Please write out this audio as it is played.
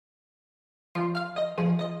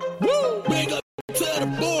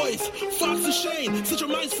and Shane. Set your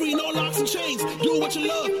minds free, no locks and chains. Do what you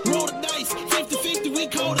love, roll the dice. 50-50, we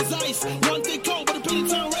cold as ice. One thing cold, but a penny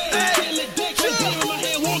town red. Can't let that shit down in my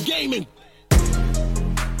hand, war gaming.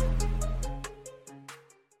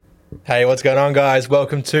 Hey, what's going on, guys?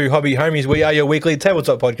 Welcome to Hobby Homies. We are your weekly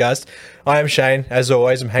tabletop podcast. I am Shane. As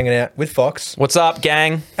always, I'm hanging out with Fox. What's up,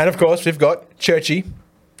 gang? And of course, we've got Churchy.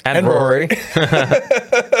 And Rory.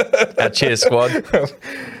 Our cheer squad.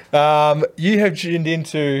 You have tuned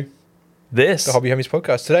into This. the Hobby Homies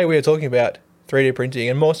podcast. Today we are talking about 3D printing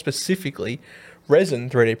and more specifically, resin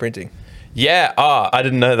 3D printing. Yeah. Oh, I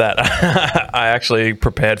didn't know that. I actually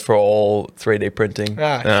prepared for all 3D printing. Shit.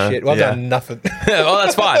 Well, I've done nothing. Well,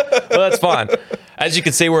 that's fine. As you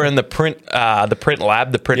can see, we're in the print lab,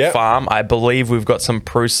 the print farm. I believe we've got some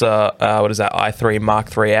Prusa, i3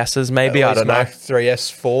 Mark III S's maybe? I don't know. Mark III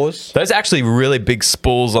S4s. Those are actually really big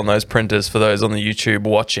spools on those printers for those on the YouTube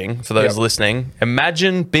watching, for those listening.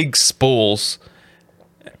 Imagine big spools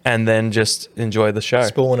and then just enjoy the show.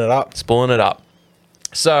 Spooling it up.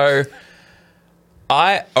 So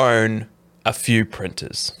I own a few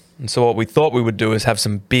printers. And so what we thought we would do is have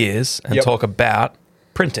some beers and talk about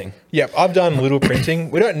printing. Yep, I've done little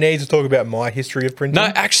printing. We don't need to talk about my history of printing.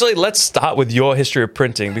 No, actually, let's start with your history of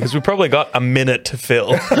printing because we probably got a minute to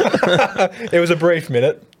fill. It was a brief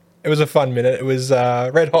minute. It was a fun minute. It was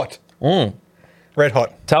red hot. Red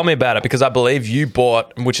hot. Tell me about it because I believe you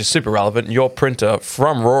bought, which is super relevant, your printer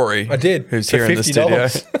from Rory. I did. Who's For here in the studio.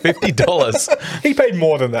 $50. He paid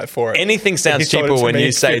more than that for it. Anything sounds He sold cheaper it to when me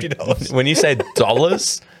you say $50. when you say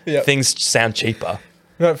dollars. Yep. Things sound cheaper.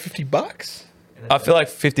 No, $50? I feel like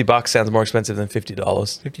 $50 sounds more expensive than $50.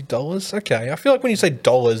 $50? Okay. I feel like when you say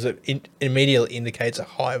dollars, it immediately indicates a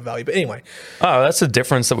higher value. But anyway. Oh, that's the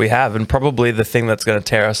difference that we have, and probably the thing that's going to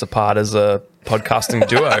tear us apart as a podcasting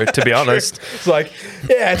duo, to be honest. It's like,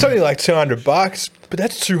 yeah, it's only like $200, but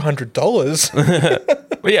that's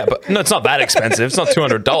 $200. Well, yeah, but no, it's not that expensive. It's not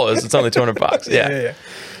 $200. It's only $200.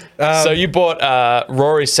 Yeah. So you bought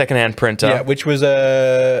Rory's secondhand printer. Yeah, which was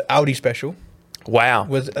a Aldi special.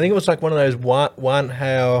 Wow. I think it was like one of those one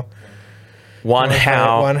house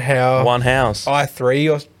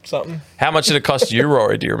i3 or something. How much did it cost you,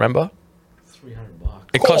 Rory? Do you remember? $300.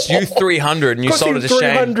 It cost you $300 and you sold it to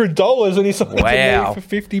Shane. $300 and he sold it to me for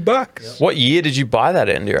 $50. Yep. What year did you buy that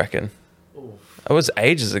in, do you reckon? It was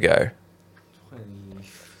ages ago.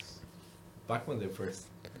 Back when they first...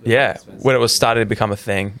 Yeah, when it was starting to become a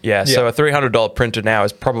thing. Yeah, so a $300 printer now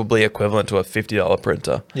is probably equivalent to a $50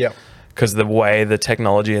 printer. Yeah. Because the way the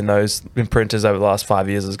technology in those printers over the last 5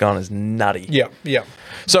 years has gone is nutty. Yeah.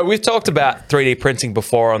 So we've talked about 3D printing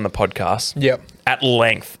before on the podcast. Yep. At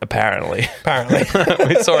length, apparently.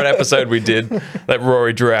 We saw an episode we did that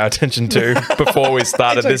Rory drew our attention to before we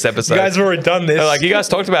started this episode. You guys have already done this. They're like, you guys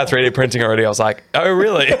talked about 3D printing already. I was like, oh,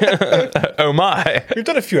 really? Oh, my. We've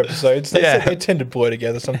done a few episodes. They tend to blur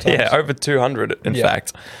together sometimes. Yeah, over 200, in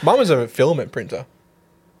fact. Mine was a filament printer.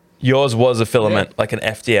 Yours was a filament, like an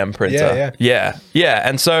FDM printer. Yeah.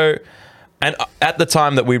 And so, and at the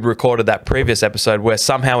time that we recorded that previous episode where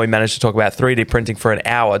somehow we managed to talk about 3D printing for an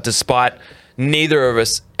hour, despite neither of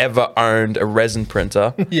us ever owned a resin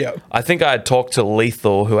printer. Yeah. I think I had talked to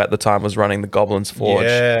Lethal, who at the time was running the Goblin's Forge.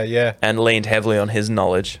 Yeah. And leaned heavily on his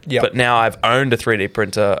knowledge. Yep. But now I've owned a 3D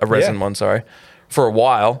printer, a resin one, for a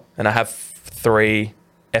while. And I have 3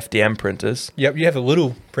 FDM printers. Yep, you have a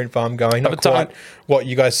little print farm going. Not quite what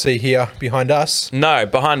you guys see here behind us. No,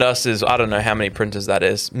 behind us is, I don't know how many printers that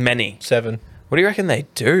is. Many. 7. What do you reckon they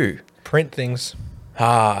do? Print things.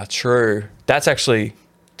 Ah, true. It's actually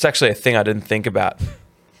a thing I didn't think about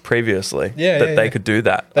previously. They could do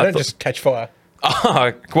that. They don't just catch fire.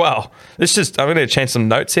 Oh, well, I'm going to change some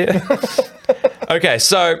notes here. Okay,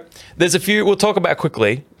 so there's a few we'll talk about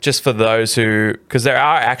quickly, just for those because there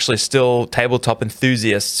are actually still tabletop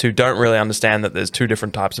enthusiasts who don't really understand that there's 2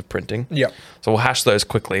 different types of printing. Yep. So we'll hash those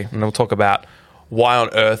quickly, and then we'll talk about why on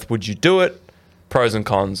earth would you do it, pros and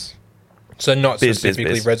cons. So not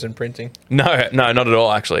specifically resin printing? No, not at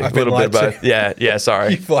all, actually. I've a little bit of lied both. Yeah,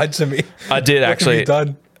 sorry. You've lied to me. I did, actually. What have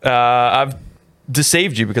you done? I've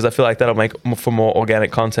deceived you because I feel like that'll make for more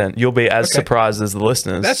organic content. You'll be as surprised as the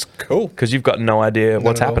listeners. That's cool. Because you've got no idea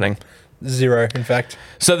what's happening. 0, in fact.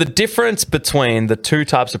 So the difference between the 2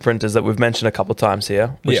 types of printers that we've mentioned a couple of times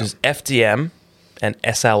here, which is FDM and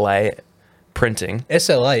SLA printing.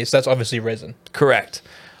 SLA, so that's obviously resin. Correct.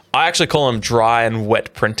 I actually call them dry and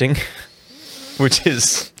wet printing, which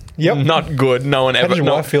is Yep. Not good. No one How ever. does your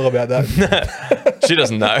no- wife feel about that? She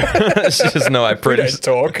doesn't know. She doesn't know I print. don't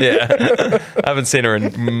talk. Yeah. I haven't seen her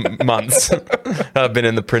in months. I've been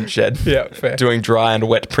in the print shed. Yeah, fair. Doing dry and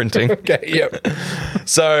wet printing. Okay, yep.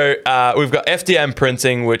 So we've got FDM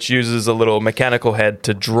printing, which uses a little mechanical head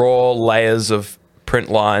to draw layers of print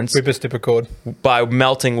lines Whipper cord. by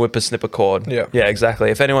melting whippersnipper cord. Yeah. Yeah, exactly.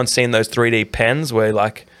 If anyone's seen those 3D pens where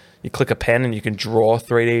like you click a pen and you can draw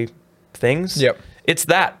 3D things. Yep. It's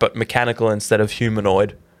that, but mechanical instead of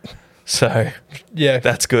humanoid. So Yeah.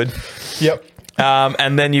 that's good. Yep.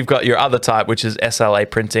 And then you've got your other type, which is SLA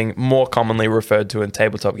printing, more commonly referred to in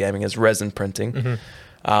tabletop gaming as resin printing.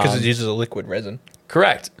 Because it uses a liquid resin.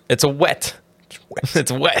 Correct. It's a wet.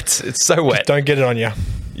 It's wet. It's so wet. Don't get it on you.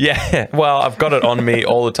 Yeah. Well, I've got it on me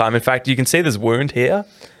all the time. In fact, you can see this wound here.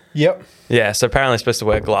 Yep. Yeah. So apparently, I'm supposed to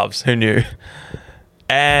wear gloves. Who knew?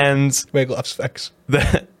 And Wear gloves, facts.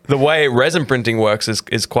 the way resin printing works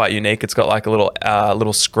is quite unique. It's got like a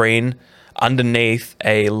little screen underneath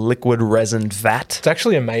a liquid resin vat. It's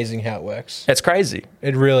actually amazing how it works. It's crazy.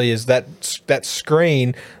 It really is. That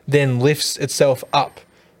screen then lifts itself up.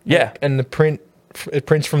 Yeah. And it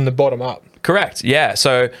prints from the bottom up. Correct. Yeah.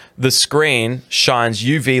 So the screen shines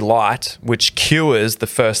UV light, which cures the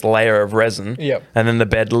first layer of resin. Yep. And then the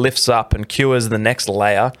bed lifts up and cures the next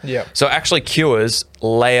layer. Yep. So it actually cures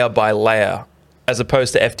layer by layer, as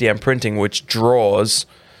opposed to FDM printing, which draws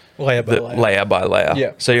Layer by the layer. layer by layer.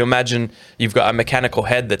 Yeah. So you imagine you've got a mechanical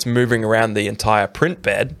head that's moving around the entire print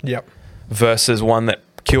bed Yep. versus one that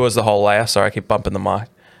cures the whole layer. Sorry, I keep bumping the mic.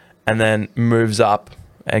 And then moves up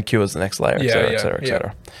and cures the next layer, et Yeah, cetera, yeah, et cetera, et yeah.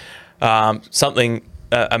 cetera.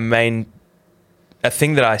 A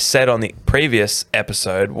thing that I said on the previous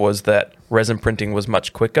episode was that resin printing was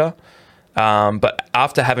much quicker. But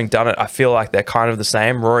after having done it, I feel like they're kind of the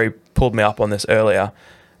same. Rory pulled me up on this earlier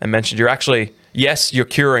and mentioned you're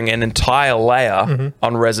curing an entire layer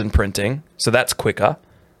on resin printing. So that's quicker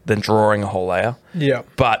than drawing a whole layer. Yep.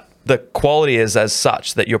 But the quality is as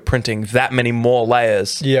such that you're printing that many more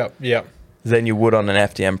layers Yep. Yep. than you would on an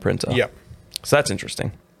FDM printer. Yep. So that's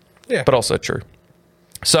interesting, Yeah. but also true.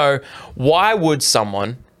 So why would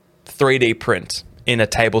someone 3D print in a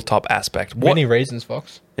tabletop aspect? Many reasons,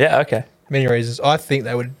 Fox. Yeah, okay. Many reasons. I think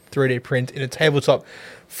they would 3D print in a tabletop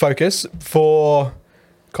focus for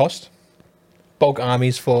cost, bulk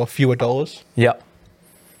armies for fewer dollars, Yep.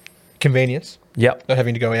 convenience, Yep. not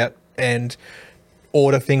having to go out and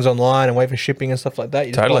order things online and wait for shipping and stuff like that.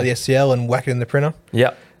 You just buy Totally. the SCL and whack it in the printer.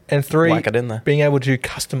 Yep. And three, Whack it in there. being able to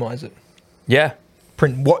customize it. Yeah.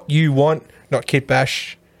 Print what you want, not kit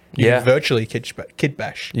bash. You Yeah. can virtually kit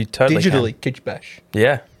bash. You totally digitally kit bash.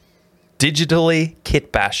 Yeah. Digitally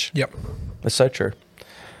kit bash. Yep. That's so true.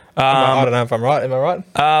 I don't know if I'm right. Am I right?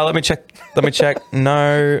 Let me check.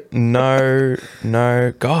 No.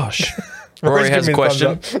 Gosh. Rory Rory's has a giving me the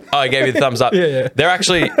thumbs question. Oh, I gave you the thumbs up. Yeah. They're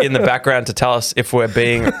actually in the background to tell us if we're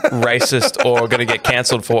being racist or going to get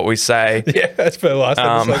cancelled for what we say. Yeah, that's for the last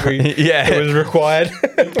episode. yeah. It was required.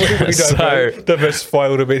 we So- diversify a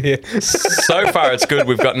little bit here. So far, it's good.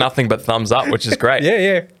 We've got nothing but thumbs up, which is great.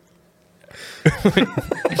 Yeah.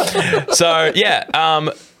 So,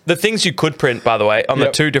 the things you could print, by the way, on the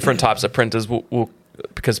Yep. two different types of printers,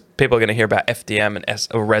 because people are going to hear about FDM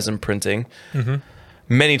or resin printing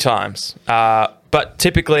many times. But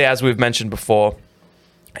typically, as we've mentioned before,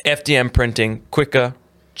 FDM printing, quicker,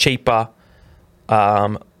 cheaper,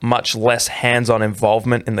 much less hands-on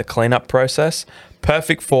involvement in the cleanup process.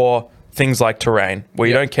 Perfect for things like terrain, where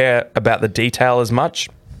you Yep. don't care about the detail as much.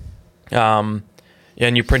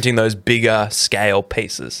 And you're printing those bigger scale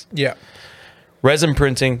pieces. Yeah. Resin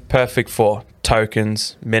printing, perfect for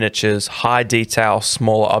tokens, miniatures, high detail,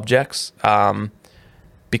 smaller objects.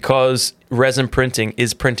 Because resin printing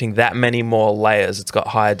is printing that many more layers, it's got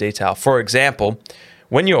higher detail. For example,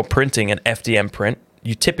 when you're printing an FDM print,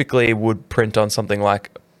 you typically would print on something like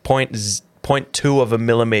 0.2 of a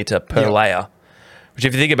millimeter per Yep. layer. Which,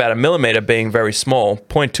 if you think about a millimeter being very small,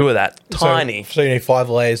 0.2 of that, tiny. So you need 5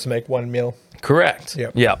 layers to make 1 mil. Correct.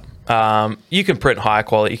 Yep. Yep. You can print higher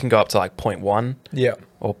quality. You can go up to like 0.1 Yeah.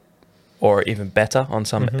 or even better on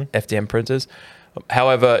some FDM printers.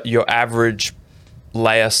 However, your average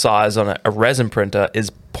layer size on a resin printer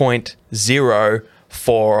is 0.04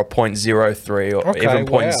 or 0.03 or Okay, even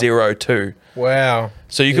wow. 0.02. Wow.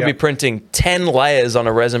 So you could be Yep. printing 10 layers on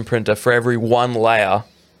a resin printer for every one layer.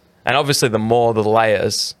 And obviously, the more the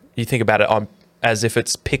layers, you think about it as if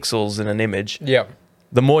it's pixels in an image, Yep.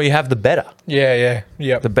 the more you have, the better. Yeah.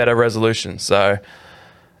 Yep. The better resolution. So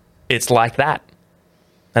it's like that.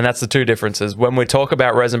 And that's the two differences. When we talk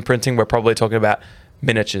about resin printing, we're probably talking about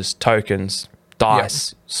miniatures, tokens,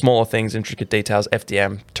 dice, smaller things, intricate details,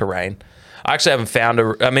 FDM, terrain. I actually haven't found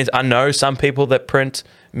I know some people that print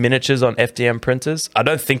miniatures on FDM printers. I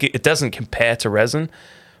don't think it doesn't compare to resin,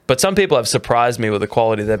 but some people have surprised me with the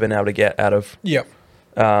quality they've been able to get out of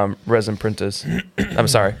resin printers. I'm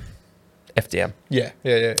sorry, FDM. Yeah.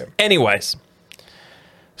 Anyways,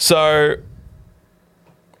 so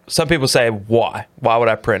some people say, why? Why would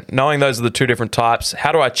I print? Knowing those are the two different types,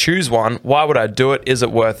 how do I choose one? Why would I do it? Is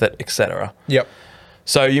it worth it? Etc. Yep.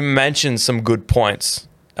 So you mentioned some good points.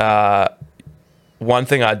 One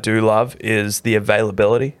thing I do love is the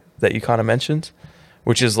availability that you kind of mentioned,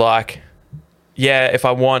 which is like, yeah, if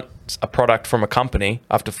I want a product from a company,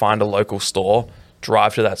 I have to find a local store,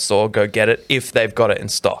 drive to that store, go get it if they've got it in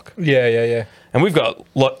stock. Yeah. And we've got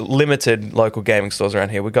limited local gaming stores around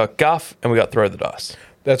here. We've got Guff and we've got Throw the Dice.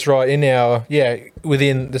 That's right.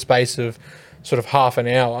 Within the space of sort of half an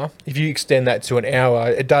hour, if you extend that to an hour,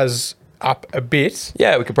 it does up a bit.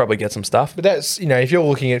 Yeah, we could probably get some stuff. But that's, if you're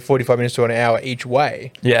looking at 45 minutes to an hour each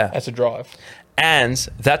way, that's a drive. And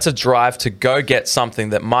that's a drive to go get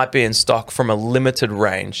something that might be in stock from a limited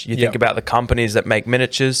range. You think about the companies that make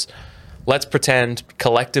miniatures. Let's pretend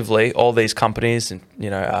collectively all these companies,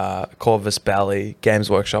 Corvus, Bally,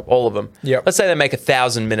 Games Workshop, all of them. Yep. Let's say they make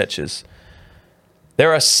 1,000 miniatures.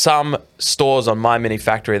 There are some stores on My Mini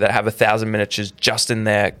Factory that have 1,000 miniatures just in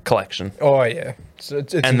their collection. Oh, yeah. It's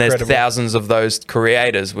and incredible. There's thousands of those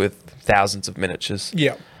creators with thousands of miniatures.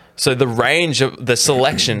 Yeah. So the range of the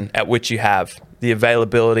selection at which you have, the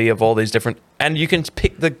availability of all these different... And you can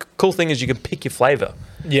pick... The cool thing is you can pick your flavor.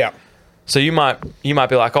 Yeah. So you might be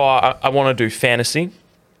like, oh, I want to do fantasy,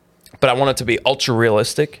 but I want it to be ultra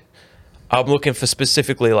realistic. I'm looking for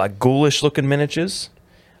specifically like ghoulish looking miniatures.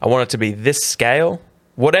 I want it to be this scale.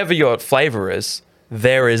 Whatever your flavor is,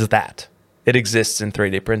 there is that. It exists in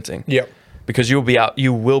 3D printing. Yep. Because you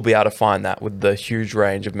will be able to find that with the huge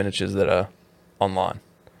range of miniatures that are online,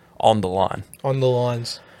 on the line. On the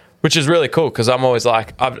lines. Which is really cool because I'm always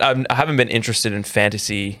like, I haven't been interested in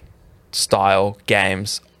fantasy style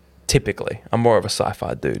games typically. I'm more of a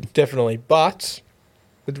sci-fi dude. Definitely. But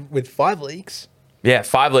with 5 Leagues... Yeah,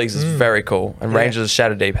 5 Leagues is very cool. And Rangers of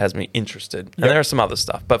Shadow Deep has me interested. And there are some other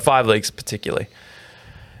stuff, but 5 Leagues particularly.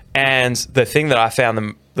 And the thing that I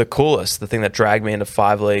found the coolest, the thing that dragged me into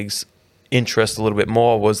 5 Leagues interest a little bit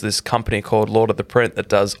more was this company called Lord of the Print that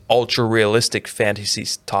does ultra realistic fantasy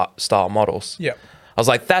style models. Yeah. I was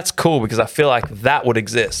like, that's cool because I feel like that would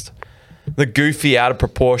exist. The goofy, out of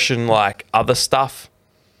proportion, like other stuff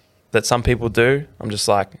that some people do, I'm just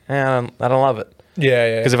like, I don't love it.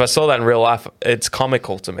 Yeah. Because if I saw that in real life, it's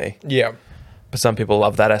comical to me. Yeah. But some people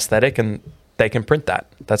love that aesthetic and they can print that.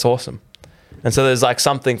 That's awesome. And so there's like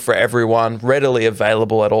something for everyone, readily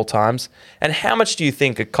available at all times. And how much do you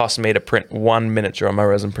think it cost me to print one miniature on my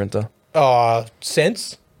resin printer?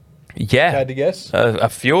 Cents? Yeah. Had to guess. A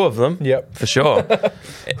few of them. Yep. For sure.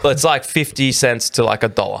 It's like 50 cents to like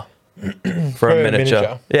 $1 for a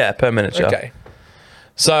miniature. Yeah, per miniature. Okay.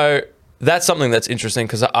 So that's something that's interesting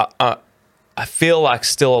because I feel like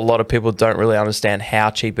still a lot of people don't really understand how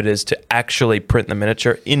cheap it is to actually print the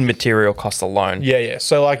miniature in material cost alone. Yeah.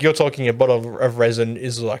 So like you're talking a bottle of resin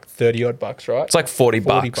is like 30 odd bucks, right? It's like 40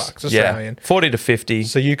 bucks. 40 bucks Australian. Yeah, 40 to 50.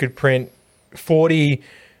 So you could print 40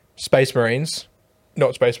 Space Marines,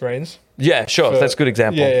 not Space Marines. Yeah, sure. That's a good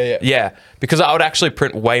example. Yeah, because I would actually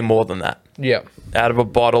print way more than that. Yeah. Out of a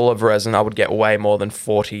bottle of resin, I would get way more than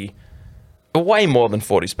 40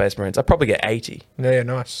 Space Marines. I'd probably get 80. Yeah,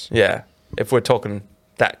 nice. Yeah. If we're talking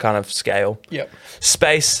that kind of scale. Yep.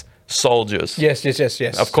 Space soldiers. Yes.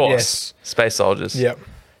 Of course. Yes. Space soldiers. Yep.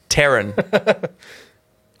 Terran.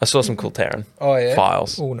 I saw some cool Terran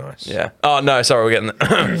files. Oh, nice. Yeah. Oh, no, sorry, we're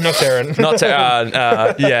getting... Not Terran. Not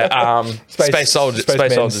Terran. Space soldiers.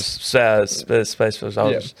 Space soldiers. Space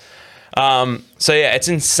soldiers. Yep. So, yeah, it's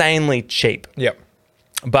insanely cheap. Yep.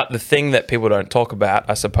 But the thing that people don't talk about,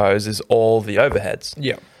 I suppose, is all the overheads.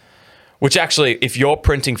 Yep. Which actually, if you're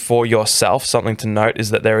printing for yourself, something to note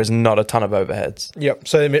is that there is not a ton of overheads. Yep.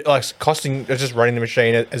 So, like, costing, just running the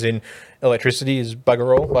machine, as in electricity, is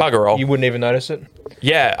bugger all. Like, Bugger all. You wouldn't even notice it?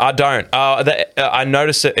 Yeah, I don't. I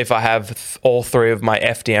notice it if I have all three of my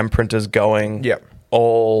FDM printers going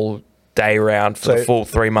all day round for the full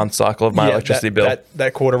 3-month cycle of my electricity bill.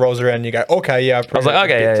 That quarter rolls around and you go, okay, yeah. I was like,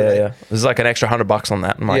 okay, yeah. There's like an extra $100 on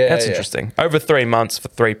that. I'm like, that's interesting. Over 3 months for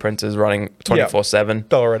 3 printers running 24/7.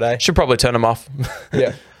 $1 a day. Should probably turn them off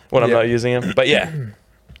Yeah. when I'm not using them. But yeah,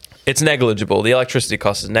 it's negligible. The electricity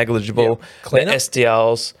cost is negligible. Clean The up?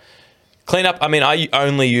 STLs. Clean up, I mean, I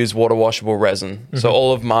only use water washable resin. So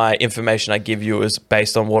all of my information I give you is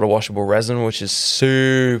based on water washable resin, which is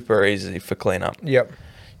super easy for cleanup. Yep.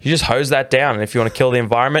 You just hose that down, and if you want to kill the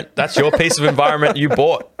environment, that's your piece of environment you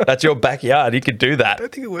bought. That's your backyard. You could do that. I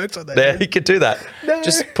don't think it works like that. Yeah, dude. you could do that. No.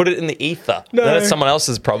 Just put it in the ether. No. Then it's someone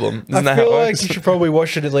else's problem. Isn't that I how feel it like works? you should probably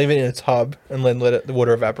wash it and leave it in a tub and then let the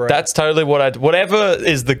water evaporate. That's totally what I do. Whatever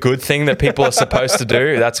is the good thing that people are supposed to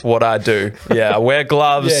do, that's what I do. Yeah, I wear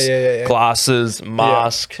gloves, Yeah. glasses,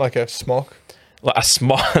 mask, like a smock. like a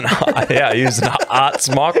smock. Yeah, I use an art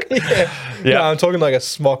smock. Yeah. Yeah. No, I'm talking like a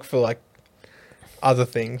smock for like other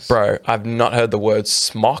things. Bro, I've not heard the word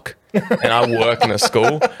smock, and I work in a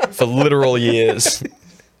school for literal years.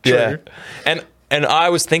 Yeah, and I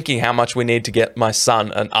was thinking how much we need to get my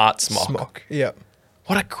son an art smock. Smock. Yeah.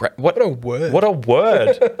 What What a word. What a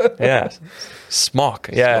word. Yeah. Smock.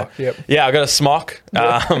 Yeah. Smock, yep. Yeah, I got a smock,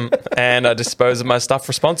 and I dispose of my stuff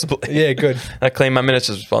responsibly. Yeah, good. I clean my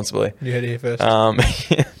miniatures responsibly. You heard it here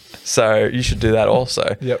first. So you should do that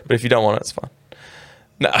also. Yep. But if you don't want it, it's fine.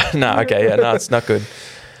 No, okay, yeah, no, it's not good.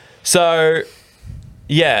 So,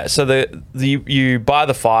 yeah, so you buy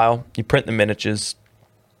the file, you print the miniatures.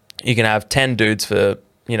 You can have 10 dudes for,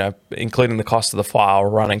 including the cost of the file,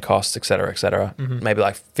 running costs, et cetera, maybe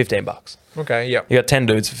like $15. Okay, yeah. You got 10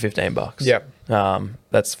 dudes for $15. Yep.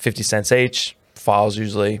 That's 50 cents each. Files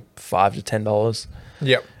usually $5 to $10.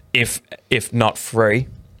 Yep. If not free.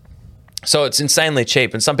 So it's insanely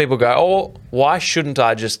cheap. And some people go, oh, why shouldn't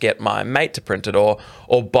I just get my mate to print it or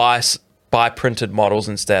buy printed models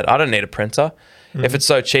instead? I don't need a printer. If it's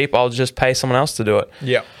so cheap, I'll just pay someone else to do it.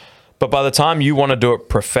 Yeah. But by the time you want to do it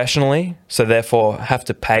professionally, so therefore have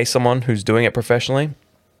to pay someone who's doing it professionally,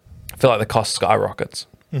 I feel like the cost skyrockets.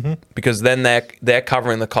 Because then they're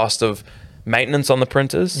covering the cost of maintenance on the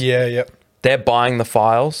printers. Yeah, yep. They're buying the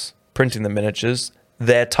files, printing the miniatures,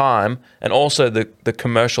 their time, and also the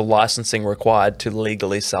commercial licensing required to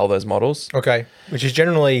legally sell those models. Okay. Which is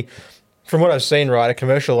generally, from what I've seen, right, a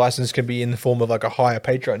commercial license can be in the form of like a higher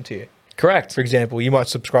Patreon tier. Correct. For example, you might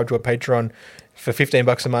subscribe to a Patreon for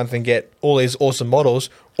 $15 a month and get all these awesome models,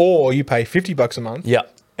 or you pay $50 a month Yeah.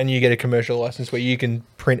 and you get a commercial license where you can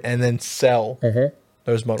print and then sell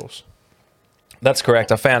those models. That's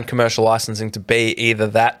correct. I found commercial licensing to be either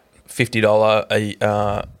that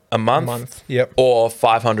 $50 a month, Yep. or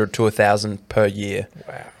 $500 to $1,000 per year.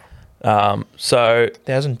 Wow. So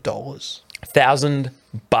 $1,000. $1,000.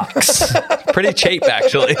 Pretty cheap,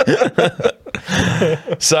 actually.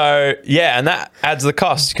 So, yeah, and that adds the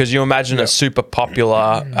cost because you imagine a super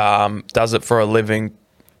popular, does it for a living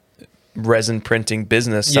resin printing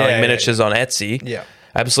business, selling miniatures on Etsy. Yeah.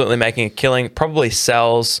 Absolutely making a killing. Probably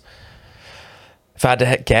sells, if I had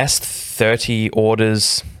to guess, 30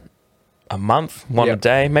 orders a month, one a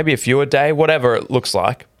day, maybe a few a day, whatever it looks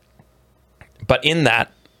like. But in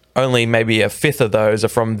that, only maybe a fifth of those are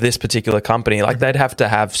from this particular company. Like they'd have to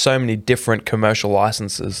have so many different commercial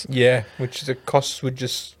licenses. Yeah, which the costs would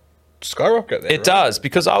just skyrocket there, It does,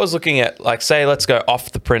 because I was looking at, like, say, let's go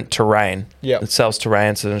off the print Terrain. Yeah. It sells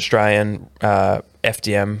Terrain. It's an Australian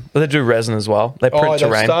FDM. But they do resin as well. They print they've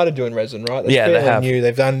Terrain. started doing resin, right? That's Yeah, they fairly have. new.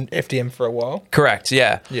 They've done FDM for a while. Correct,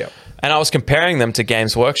 yeah. Yeah. And I was comparing them to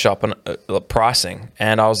Games Workshop and pricing.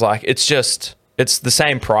 And I was like, it's the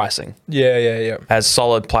same pricing Yeah. as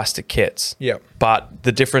solid plastic kits. Yeah. But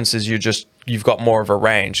the difference is you've got more of a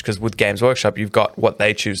range, because with Games Workshop, you've got what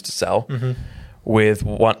they choose to sell. With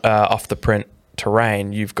one off the print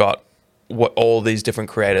Terrain, you've got what all these different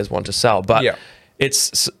creators want to sell. But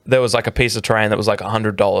there was like a piece of Terrain that was like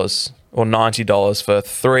 $100 or $90 for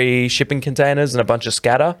 3 shipping containers and a bunch of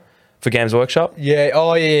scatter for Games Workshop. Yeah.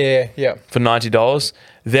 Oh, yeah. For $90.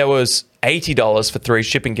 There was $80 for 3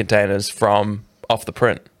 shipping containers from off the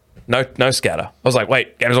print. No scatter. I was like,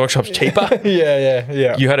 wait, Games Workshop's cheaper?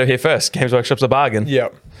 Yeah. You heard it here first. Games Workshop's a bargain. Yeah.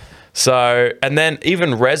 So, and then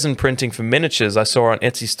even resin printing for miniatures, I saw on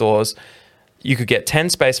Etsy stores, you could get 10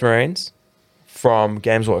 Space Marines from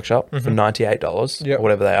Games Workshop for $98, Yep. or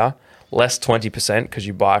whatever they are, less 20% because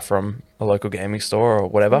you buy from a local gaming store or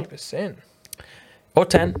whatever, 20%. or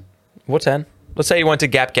 10. Let's say you went to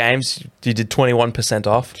Gap Games, you did 21%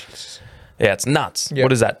 off. Yeah, it's nuts. Yep.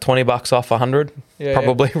 What is that? $20 off 100? Yeah,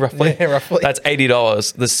 Probably, yeah. roughly. Yeah, roughly. That's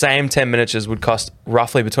 $80. The same 10 miniatures would cost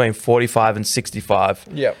roughly between $45 and $65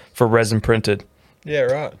 Yep. for resin printed. Yeah,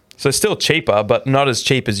 right. So still cheaper, but not as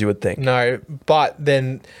cheap as you would think. No, but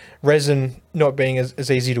then resin not being as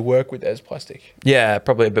easy to work with as plastic. Yeah,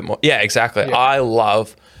 probably a bit more. Yeah, exactly. Yeah. I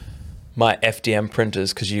love my FDM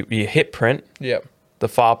printers because you hit print, Yep. the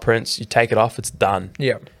file prints, you take it off, it's done.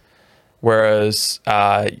 Yep. Whereas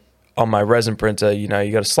on my resin printer, you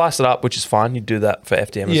got to slice it up, which is fine. You do that for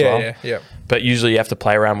FDM as well. Yeah. But usually you have to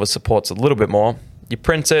play around with supports a little bit more. You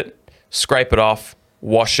print it, scrape it off,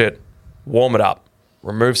 wash it, warm it up,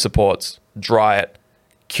 remove supports, dry it,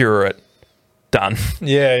 cure it, done.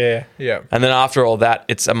 Yeah. And then after all that,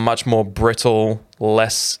 it's a much more brittle,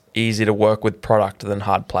 less easy to work with product than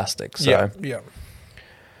hard plastic. So, Yeah.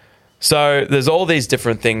 so there's all these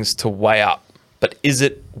different things to weigh up, but is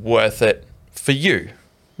it worth it for you?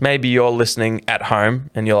 Maybe you're listening at home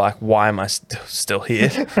and you're like, why am I still here?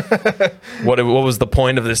 What was the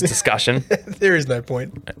point of this discussion? There is no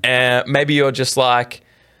point. Maybe you're just like,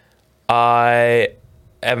 I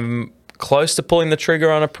am close to pulling the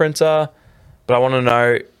trigger on a printer, but I want to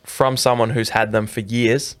know from someone who's had them for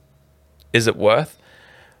years, is it worth?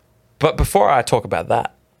 But before I talk about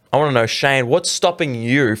that, I want to know, Shane, what's stopping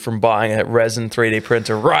you from buying a resin 3D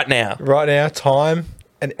printer right now? Right now, time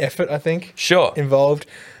and effort, I think, Sure. involved.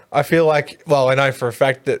 I feel like, well, I know for a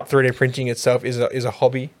fact that 3D printing itself is a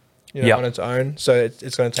hobby, Yep. on its own. So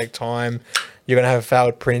it's going to take time. You're going to have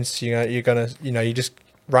failed prints. You're going to, you just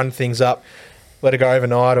run things up, let it go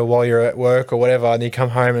overnight or while you're at work or whatever, and you come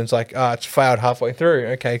home and it's like, it's failed halfway through.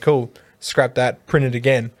 Okay, cool. Scrap that. Print it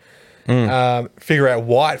again. Figure out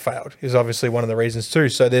why it failed is obviously one of the reasons too.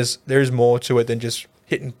 So there is more to it than just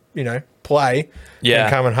hitting, play Yeah. and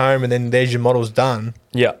coming home and then there's your models done.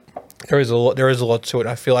 Yeah. There is a lot to it.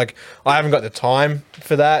 I feel like I haven't got the time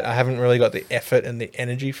for that. I haven't really got the effort and the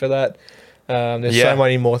energy for that. There's Yeah. so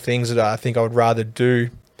many more things that I think I would rather do.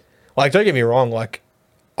 Like, don't get me wrong. Like,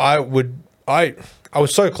 I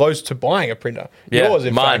was so close to buying a printer. Yeah, Yours,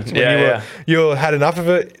 in mine. fact. Yeah, you had enough of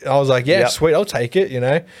it. I was like, yeah, Yep. sweet, I'll take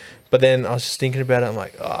it. But then I was just thinking about it. I'm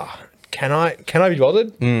like, can I be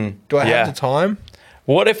bothered? Do I yeah. have the time?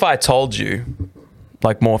 What if I told you,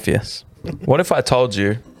 like Morpheus, what if I told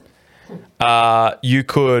you you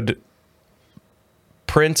could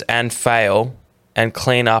print and fail and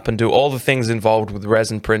clean up and do all the things involved with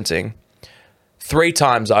resin printing 3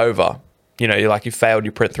 times over? You failed,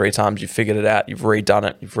 you print 3 times, you figured it out, you've redone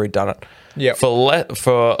it. Yep.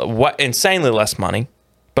 For what insanely less money,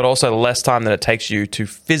 but also less time than it takes you to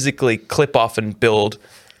physically clip off and build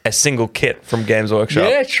a single kit from Games Workshop.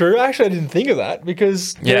 Yeah, true. Actually, I didn't think of that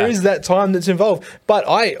because there is that time that's involved. But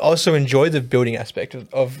I also enjoy the building aspect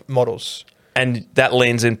of models. And that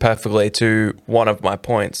leans in perfectly to one of my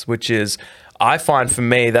points, which is I find for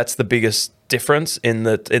me that's the biggest difference in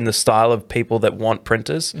the style of people that want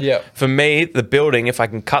printers. Yeah. For me, the building, if I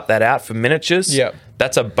can cut that out for miniatures, Yeah.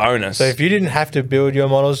 that's a bonus. So if you didn't have to build your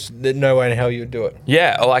models, there's no way in hell you'd do it.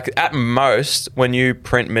 Yeah, like at most, when you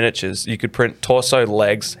print miniatures, you could print torso,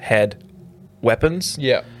 legs, head, weapons.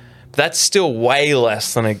 Yeah. That's still way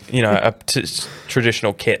less than a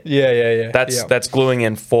traditional kit. Yeah. That's gluing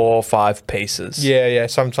in 4 or 5 pieces. Yeah.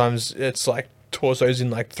 Sometimes it's like torsos in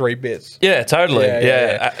like 3 bits. Yeah, totally.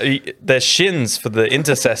 Yeah. The shins for the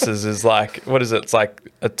intercessors is like, what is it? It's like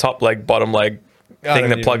a top leg, bottom leg I thing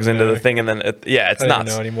don't that plugs even into know. the thing, and then it's I don't nuts. even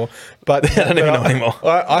know anymore. But I don't even know anymore.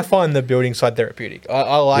 I find the building side therapeutic.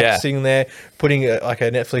 I like Yeah. sitting there, putting like a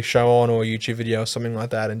Netflix show on or a YouTube video or something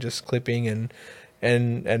like that, and just clipping and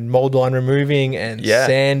mold line removing and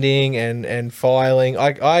sanding and filing.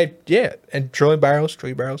 And drilling barrels.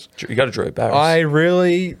 You got to draw barrels. I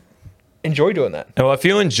really enjoy doing that. Well, if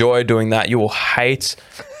you enjoy doing that, you will hate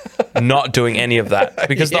not doing any of that,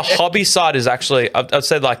 because the hobby side is actually, I'd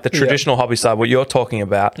say like the traditional hobby side, what you're talking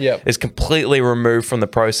about is completely removed from the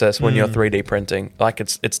process when you're 3D printing. Like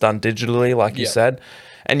it's done digitally, like you said,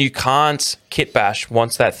 and you can't kit bash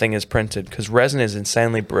once that thing is printed because resin is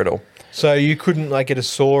insanely brittle. So you couldn't like get a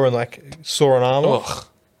saw and like saw an arm off?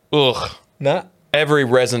 Ugh. Nah. Every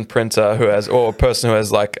resin printer or a person who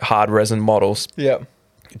has like hard resin models Yeah.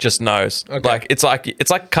 just knows. Okay. Like it's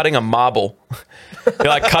like cutting a marble. You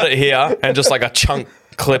like cut it here and just like a chunk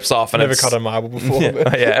clips off. And Never it's, cut a marble before. Yeah,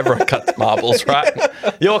 but- everyone cuts marbles, right?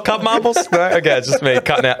 You all cut marbles? No? Okay, it's just me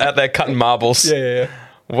cutting out there cutting marbles. Yeah.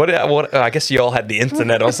 What? I guess you all had the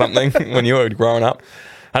internet or something when you were growing up.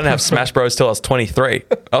 I didn't have Smash Bros till I was 23.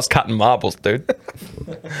 I was cutting marbles, dude.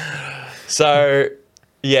 So,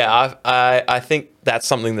 yeah, I think that's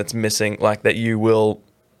something that's missing, like that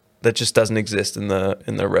just doesn't exist in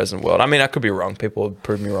the resin world. I mean, I could be wrong. People would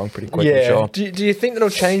prove me wrong pretty quickly. Yeah. Sure. Do you think that'll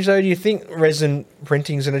change though? Do you think resin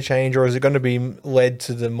printing is going to change, or is it going to be led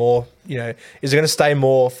to the more, is it going to stay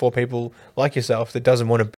more for people like yourself that doesn't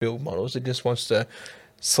want to build models, that just wants to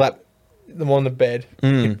slap them on the bed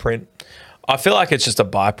and print? I feel like it's just a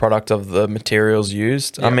byproduct of the materials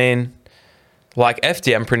used. Yeah. I mean, like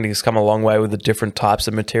FDM printing has come a long way with the different types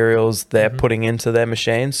of materials they're putting into their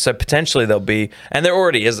machines. So potentially there'll be, and there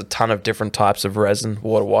already is a ton of different types of resin,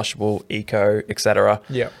 water washable, eco, etc.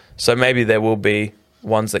 Yeah. So maybe there will be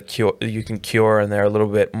ones that you can cure and they're a little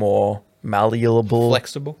bit more malleable.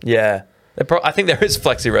 Flexible. Yeah. I think there is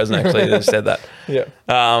flexi resin actually. They said that.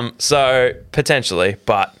 Yeah. So potentially,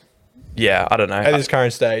 but yeah, I don't know. At this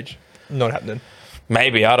current stage, not happening.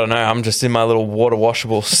 Maybe, I don't know. I'm just in my little water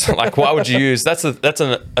washables. Like, why would you use? That's a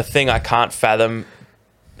thing I can't fathom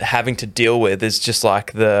having to deal with. Is just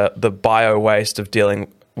like the bio waste of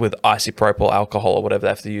dealing with isopropyl alcohol or whatever they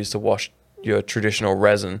have to use to wash your traditional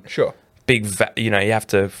resin. Sure. Big, you have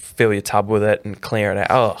to fill your tub with it and clear it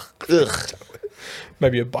out. Ugh.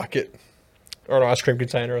 Maybe a bucket or an ice cream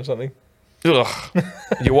container or something. Ugh.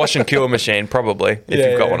 Your wash and cure machine, probably, if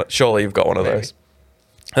you've got one. Surely you've got one of those.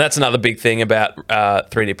 And that's another big thing about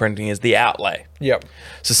 3D printing is the outlay. Yep.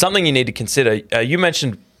 So something you need to consider. You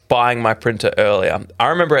mentioned buying my printer earlier. I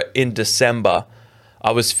remember in December,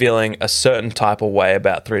 I was feeling a certain type of way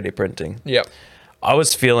about 3D printing. Yep. I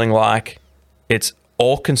was feeling like it's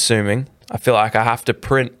all consuming. I feel like I have to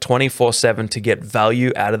print 24/7 to get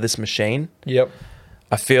value out of this machine. Yep.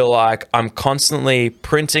 I feel like I'm constantly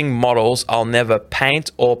printing models I'll never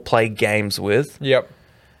paint or play games with. Yep.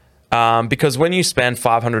 Because when you spend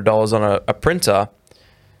 $500 on a printer,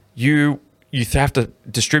 you have to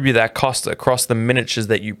distribute that cost across the miniatures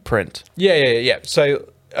that you print. Yeah. So,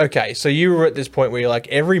 okay. So you were at this point where you're like,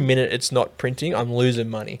 every minute it's not printing, I'm losing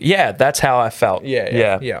money. Yeah, that's how I felt.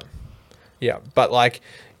 Yeah. But like,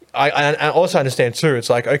 I also understand too, it's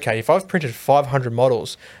like, okay, if I've printed 500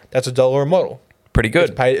 models, that's $1 a model. Pretty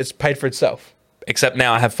good. It's paid for itself. Except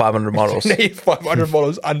now I have 500 models. Now you have 500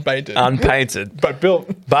 models unpainted. Unpainted. But built.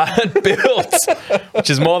 But built. Which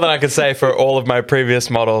is more than I could say for all of my previous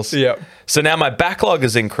models. Yeah. So now my backlog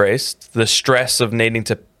has increased. The stress of needing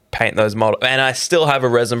to paint those models. And I still have a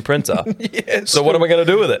resin printer. Yes. So what am I going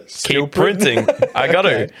to do with it? Still Keep printing. I got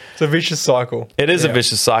to. It's a vicious cycle. It is a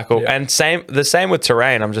vicious cycle. Yeah. And the same with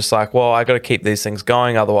terrain. I'm just like, well, I got to keep these things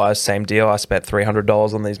going. Otherwise, same deal. I spent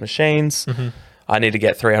 $300 on these machines. Mm-hmm. I need to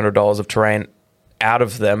get $300 of terrain out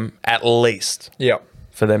of them at least. Yeah.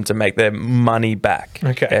 For them to make their money back.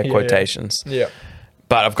 Okay. Air quotations. Yeah.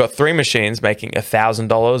 But I've got 3 machines making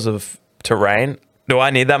 $1,000 of terrain. Do I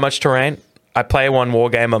need that much terrain? I play one war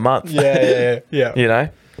game a month. Yeah. You know?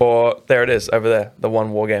 Or there it is over there, the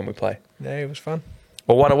one war game we play. Yeah, it was fun.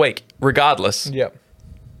 Or one a week. Regardless. Yeah.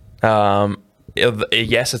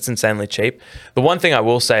 Yes, it's insanely cheap. The one thing I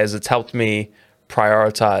will say is it's helped me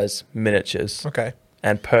prioritize miniatures. Okay.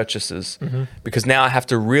 And purchases. Mm-hmm. Because now I have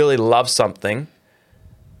to really love something.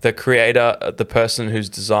 The creator, the person who's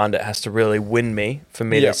designed it, has to really win me for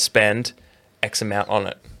me to spend X amount on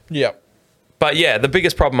it. Yeah. But yeah, the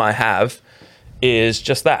biggest problem I have is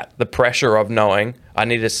just that. The pressure of knowing I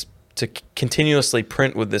need to continuously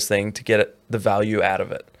print with this thing to get the value out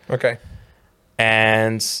of it. Okay.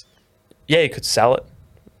 And yeah, you could sell it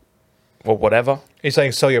or whatever. You're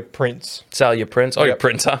saying sell your prints. Sell your prints or your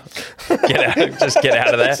printer. Just get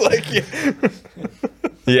out of there. It's like,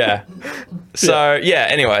 yeah. So yeah.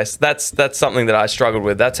 Anyways, that's something that I struggled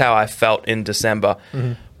with. That's how I felt in December.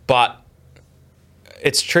 Mm-hmm. But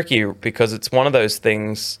it's tricky because it's one of those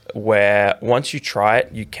things where once you try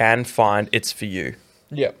it, you can find it's for you.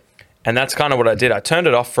 Yeah. And that's kind of what I did. I turned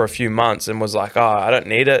it off for a few months and was like, oh, I don't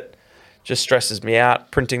need it. Just stresses me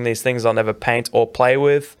out. Printing these things I'll never paint or play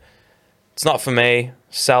with. It's not for me.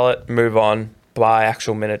 Sell it, move on, buy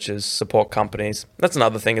actual miniatures, support companies. That's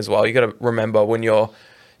another thing as well. You got to remember when you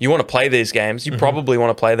want to play these games, you probably want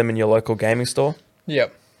to play them in your local gaming store.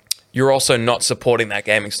 Yep. You're also not supporting that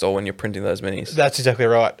gaming store when you're printing those minis. That's exactly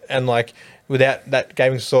right. And like without that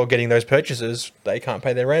gaming store getting those purchases, they can't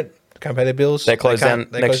pay their rent, can't pay their bills. They close down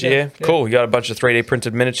next year. Yeah. Cool. You got a bunch of 3D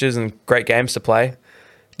printed miniatures and great games to play.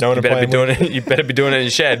 You better be doing it. You better be doing it in your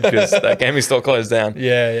shed because that gaming store closed down.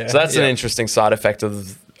 Yeah. So that's an interesting side effect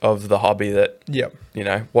of the hobby that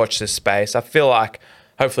watch this space. I feel like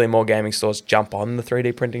hopefully more gaming stores jump on the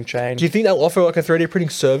 3D printing chain. Do you think they'll offer like a 3D printing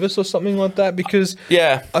service or something like that? Because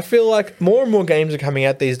I feel like more and more games are coming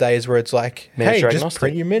out these days where it's like, hey, just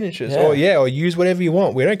print your miniatures, or use whatever you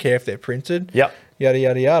want. We don't care if they're printed. Yep. Yada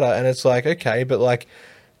yada yada. And it's like, okay, but like,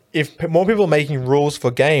 if more people are making rules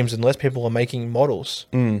for games and less people are making models,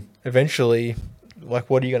 eventually, like,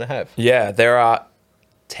 what are you going to have? Yeah, there are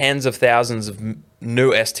tens of thousands of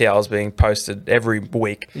new STLs being posted every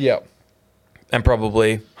week. Yeah. And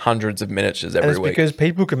probably hundreds of miniatures every week. Because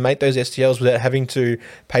people can make those STLs without having to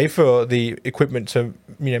pay for the equipment to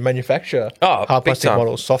manufacture hard plastic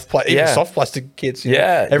models, soft plastic kits.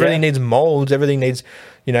 Everything needs molds. Everything needs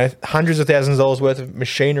hundreds of thousands of dollars worth of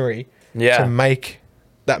machinery to make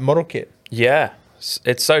that model kit. Yeah,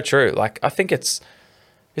 it's so true. Like I think is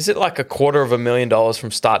it like $250,000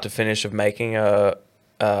 from start to finish of making a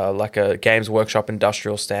like a Games Workshop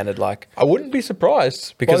industrial standard, like I wouldn't be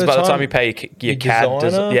surprised because by the time you pay your CAD,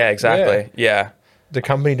 designer, yeah, exactly, yeah. the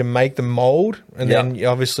company to make the mold, and Yeah. then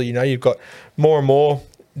obviously you've got more and more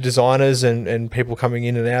designers and people coming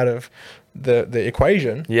in and out of the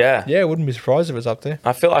equation. Yeah. I wouldn't be surprised if it's up there.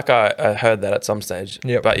 I feel like I heard that at some stage.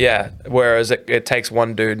 Yep. But yeah, whereas it takes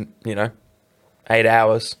one dude, 8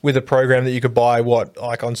 hours. With a program that you could buy,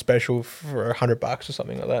 like on special for $100 or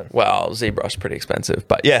something like that. Well, ZBrush pretty expensive,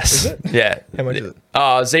 but yes. Is it? Yeah. How much is it?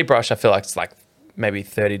 ZBrush, I feel like it's like maybe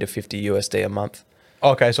 30 to 50 USD a month.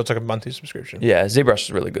 Okay, so it's like a monthly subscription. Yeah, ZBrush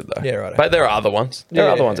is really good though. Yeah, right. But there are other ones. There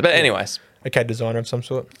are other ones. But anyways, A CAD designer of some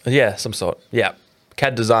sort. yeah, some sort. Yeah.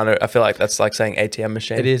 CAD designer, I feel like that's like saying ATM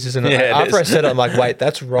machine. It is, isn't it? Yeah, After I said it, I'm like, wait,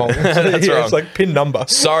 that's wrong. That's wrong. It's like pin number.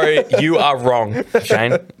 Sorry, you are wrong,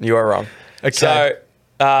 Shane. You are wrong. Okay. So,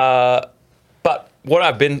 but what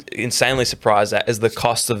I've been insanely surprised at is the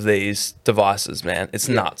cost of these devices, man. It's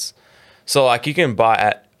nuts. So, like, you can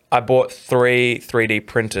I bought 3 3D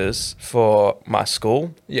printers for my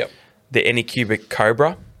school. Yep. The Anycubic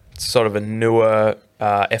Cobra. It's sort of a newer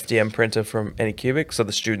FDM printer from Anycubic, so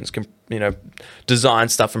the students can, design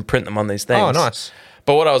stuff and print them on these things. Oh, nice.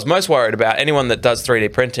 But what I was most worried about, anyone that does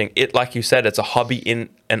 3D printing, like you said, it's a hobby in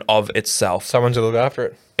and of itself. Someone to look after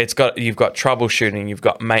it. You've got troubleshooting, you've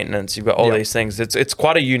got maintenance, you've got all these things. It's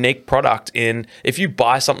quite a unique product. If you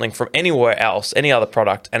buy something from anywhere else, any other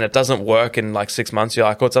product, and it doesn't work in like 6 months, you're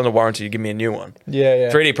like, oh, it's under warranty, you give me a new one.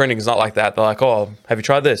 Yeah. 3D printing is not like that. They're like, oh, have you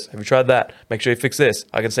tried this? Have you tried that? Make sure you fix this.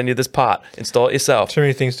 I can send you this part. Install it yourself. Too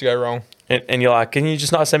many things to go wrong. And you're like, can you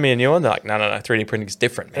just not send me a new one? They're like, no. 3D printing is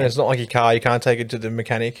different, man. And it's not like your car. You can't take it to the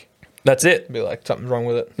mechanic. That's it. Be like, something's wrong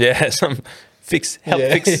with it. Yeah, help fix.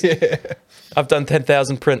 Yeah. I've done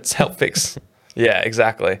 10,000 prints, help fix. Yeah,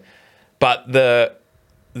 exactly. But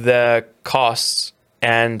the costs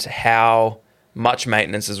and how much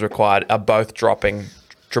maintenance is required are both dropping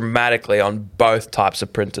dramatically on both types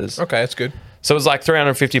of printers. Okay, that's good. So it was like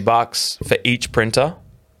 $350 for each printer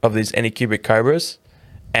of these Anycubic Cobras.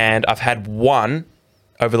 And I've had one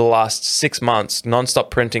over the last 6 months, non-stop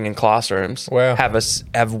printing in classrooms. Wow.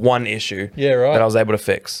 Have one issue Yeah, right. that I was able to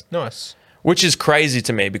fix. Nice. Which is crazy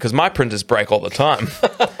to me because my printers break all the time.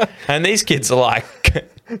 And these kids are like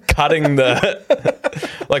cutting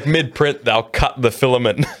like mid-print, they'll cut the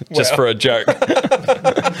filament just for a joke.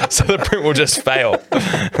 So the print will just fail.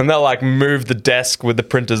 And they'll like move the desk with the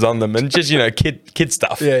printers on them and just, kid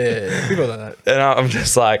stuff. Yeah. People like that. And I'm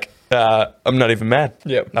just like, I'm not even mad.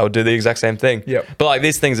 Yep. I would do the exact same thing. Yep. But like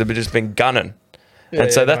these things have just been gunning. Yeah,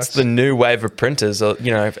 and so yeah, that's nice. the new wave of printers,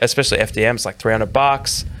 especially FDM. It's like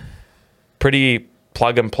 $300. Pretty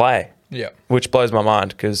plug and play. Yeah. Which blows my mind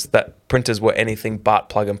because that printers were anything but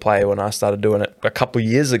plug and play when I started doing it a couple of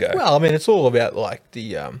years ago. Well, I mean, it's all about like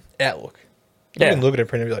the outlook. You Yeah. can look at a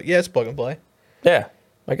printer and be like, yeah, it's plug and play. Yeah,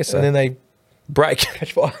 I guess so. And then they break.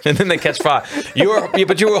 catch fire. And then they catch fire.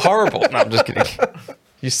 But you were horrible. No, I'm just kidding.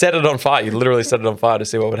 You set it on fire. You literally set it on fire to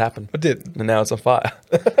see what would happen. I did. And now it's on fire.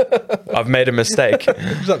 I've made a mistake.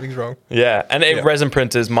 Something's wrong. Yeah. And Yeah. resin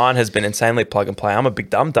printers, mine has been insanely plug and play. I'm a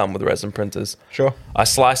big dum-dum with resin printers. Sure. I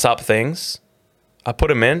slice up things, I put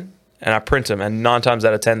them in, and I print them. And 9 times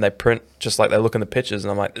out of 10, they print just like they look in the pictures.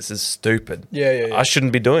 And I'm like, this is stupid. Yeah. I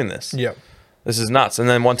shouldn't be doing this. Yeah. This is nuts. And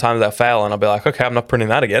then one time they'll fail, and I'll be like, okay, I'm not printing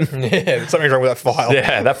that again. Yeah, something's wrong with that file.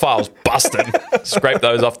 Yeah, that file's busted. Scrape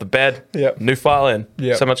those off the bed. Yep. New file in.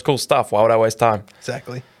 Yep. So much cool stuff. Why would I waste time?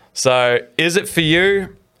 Exactly. So, is it for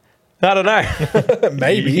you? I don't know.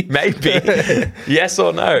 Maybe. Maybe. Yes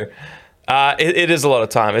or no? It is a lot of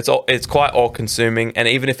time. It's quite all-consuming, and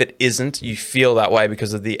even if it isn't, you feel that way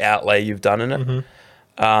because of the outlay you've done in it.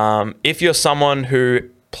 Mm-hmm. If you're someone who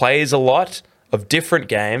plays a lot of different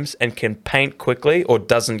games and can paint quickly or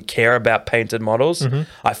doesn't care about painted models,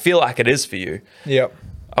 I feel like it is for you. Yep.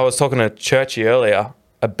 I was talking to Churchy earlier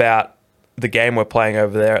about the game we're playing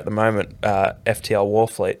over there at the moment, FTL War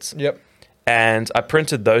Fleets. Yep. And I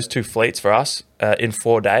printed those 2 fleets for us in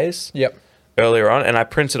 4 days Yep. earlier on, and I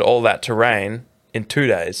printed all that terrain in 2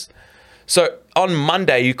 days. So on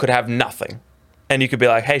Monday, you could have nothing. And you could be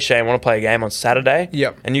like, hey, Shane, want to play a game on Saturday?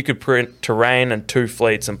 Yep. And you could print terrain and 2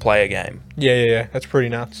 fleets and play a game. Yeah. That's pretty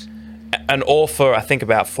nuts. And all for, I think,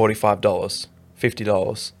 about $45,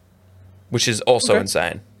 $50, which is also Okay.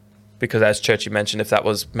 insane. Because as Churchy mentioned, if that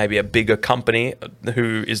was maybe a bigger company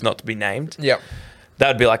who is not to be named, Yep. that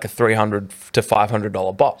would be like a $300 to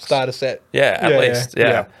 $500 box. Starter set. Yeah, at least.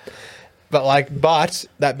 Yeah. But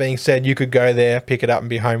that being said, you could go there, pick it up, and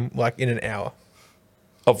be home like in an hour.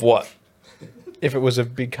 Of what? if it was a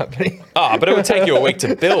big company. Oh, but it would take you a week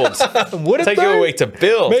to build. Would it Take you though? a week to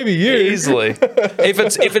build. Maybe you. Easily. If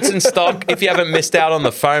it's in stock, if you haven't missed out on the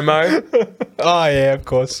FOMO. Oh yeah, of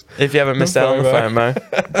course. If you haven't missed out on the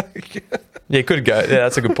FOMO. Yeah, you could go. Yeah,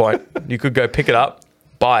 that's a good point. You could go pick it up,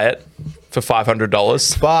 buy it for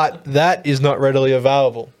 $500. But that is not readily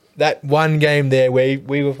available. That one game there where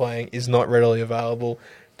we were playing is not readily available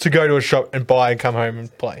to go to a shop and buy and come home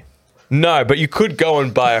and play. No, but you could go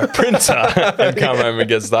and buy a printer and come home and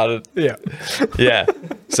get started. Yeah. Yeah.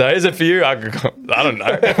 So is it for you? I don't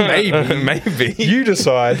know. Maybe. Maybe. You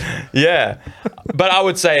decide. Yeah. But I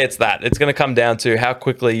would say it's that. It's going to come down to how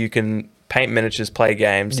quickly you can paint miniatures, play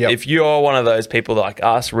games. Yep. If you're one of those people like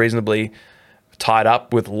us, reasonably tied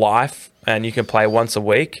up with life and you can play once a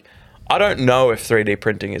week, I don't know if 3D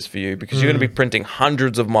printing is for you because you're going to be printing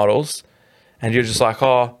hundreds of models and you're just like,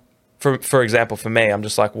 oh, for example, for me, I'm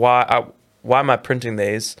just like, why am I printing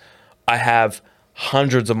these? I have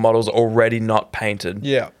hundreds of models already not painted.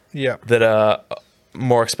 Yeah. Yeah. That are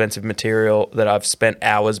more expensive material that I've spent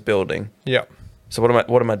hours building. Yeah. So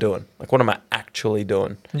what am I doing? Like, what am I actually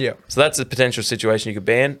doing? Yeah. So that's a potential situation you could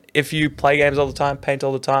be in. If you play games all the time, paint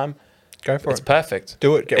all the time, Go for it's it. perfect.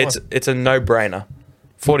 Do it. Get one. It's a no-brainer.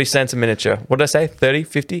 40 cents a miniature. What did I say? 30,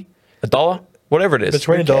 50, $1? Whatever it is.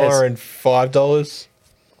 Between Who cares? $1 and $5.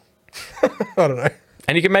 I don't know.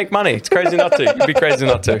 And you can make money. It's crazy not to. You'd be crazy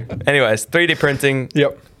not to. Anyways, 3D printing.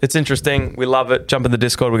 Yep. It's interesting. We love it. Jump in the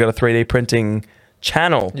Discord. We've got a 3D printing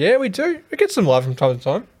channel. Yeah, we do. We get some love from time to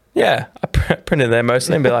time. Yeah. I print it there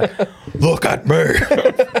mostly and be like, look at me.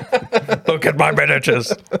 Look at my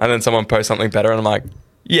miniatures. And then someone posts something better and I'm like,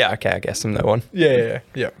 yeah, okay, I guess I'm that one. Yeah.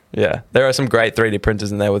 Yeah. There are some great 3D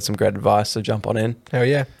printers in there with some great advice, so jump on in. Hell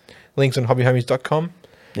yeah. Links on hobbyhomies.com.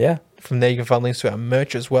 Yeah. From there, you can find links to our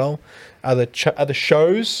merch as well. Other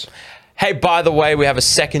shows. Hey, by the way, we have a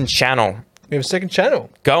second channel. We have a second channel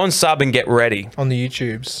Go and sub and get ready. on the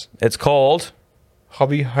YouTubes. It's called,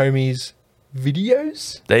 Hobby Homies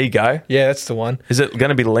Videos. there you go. Yeah, that's the one. Is it going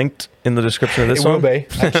to be linked in the description of this It will one? be.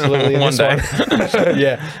 Absolutely. in One this day. one.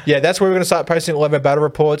 Yeah. That's where we're going to start posting all of our battle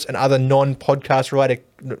reports and other non-podcast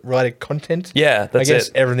related content. Yeah, that's I guess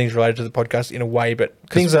it. everything's related to the podcast in a way, but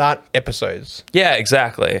things that aren't episodes. Yeah,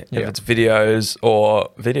 exactly. Yeah. If it's videos or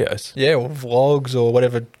videos. Yeah, or vlogs or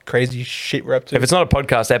whatever crazy shit we're up to. If it's not a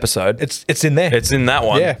podcast episode, it's in there. it's in that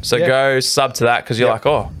one. Yeah, So yeah. go sub to that because you're Yeah. like,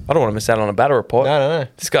 oh, I don't want to miss out on a battle report. No.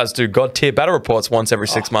 These guys do God tier battle reports once every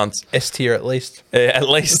 6 months. S tier at least. Yeah, at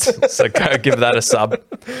least. So go give that a sub.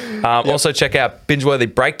 Also check out Binge-Worthy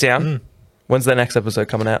Breakdown. Mm. When's their next episode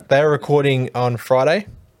coming out? They're recording on Friday.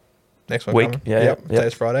 Next one Week. coming. Yeah, Yep. yeah.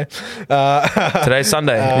 Today's Friday. Today's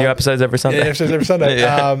Sunday. New episodes every Sunday. Yeah, episodes every Sunday.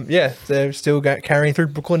 Yeah. They're still carrying through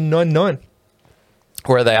Brooklyn Nine-Nine.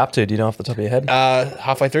 Where are they up to? Do you know off the top of your head?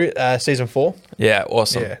 Halfway through season 4. Yeah,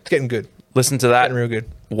 awesome. Yeah, it's getting good. Listen to that. Getting real good.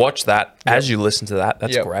 Watch that as you listen to that.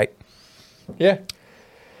 That's Yep. great. Yeah.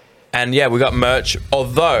 And yeah, we got merch.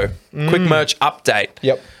 Although, quick merch update.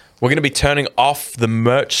 Yep. We're going to be turning off the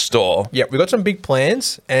merch store. Yep. We've got some big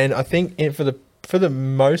plans, and I think for the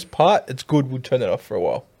most part, it's good we'll turn that off for a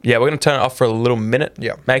while. Yeah, we're going to turn it off for a little minute.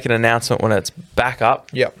 Yep. Make an announcement when it's back up.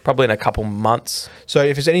 Yep. Probably in a couple months. So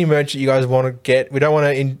if there's any merch that you guys want to get, we don't want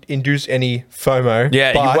to induce any FOMO.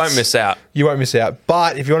 Yeah, but you won't miss out. You won't miss out.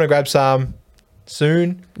 But if you want to grab some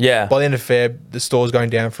soon, Yeah. by the end of Feb, the store's going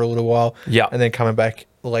down for a little while. Yeah. And then coming back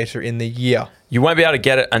later in the year. You won't be able to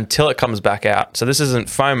get it until it comes back out. So this isn't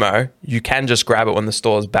FOMO. You can just grab it when the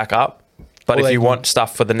store's back up. But Or if they you can- want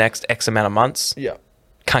stuff for the next X amount of months, Yeah.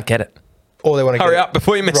 can't get it. Or they want to Hurry get up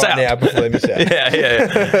before you miss right out. now before they miss out.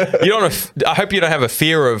 Yeah. You don't. I hope you don't have a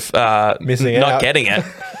fear of Missing not out. getting it,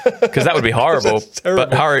 because that would be horrible. That's terrible.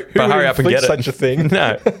 But hurry Who would up and get inflict it. such a thing?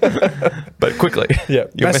 No, but quickly. Yeah.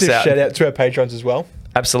 You'll Massive miss out. shout out to our patrons as well.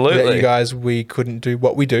 Without Absolutely. you guys, we couldn't do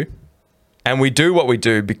what we do. And we do what we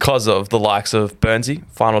do because of the likes of Burnsy,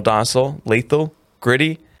 Final Dinosaur, Lethal,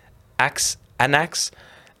 Gritty, Axe, Anax,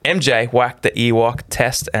 MJ, Whack the Ewok,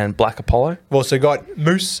 Test, and Black Apollo. We've also got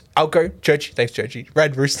Moose, Alco, Churchy, thanks Churchy,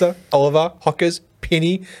 Rad Rooster, Oliver, Hockers,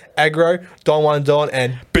 Penny, Aggro, Don One Don,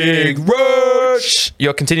 and Big Roach!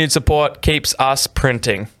 Your continued support keeps us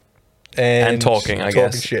printing and talking, I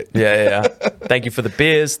guess. Shit. Yeah. Thank you for the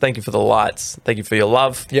beers. Thank you for the lights. Thank you for your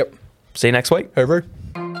love. Yep. See you next week. Over.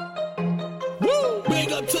 Woo!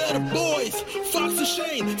 Big up to the boys, Fox and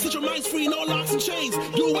Shane. Set your minds free, no locks and chains.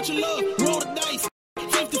 Do what you love, roll the dice.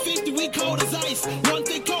 50-50, we cold as ice. One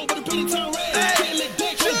thing cold, but a penny town red. Can't let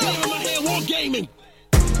that shit play in my head, war gaming.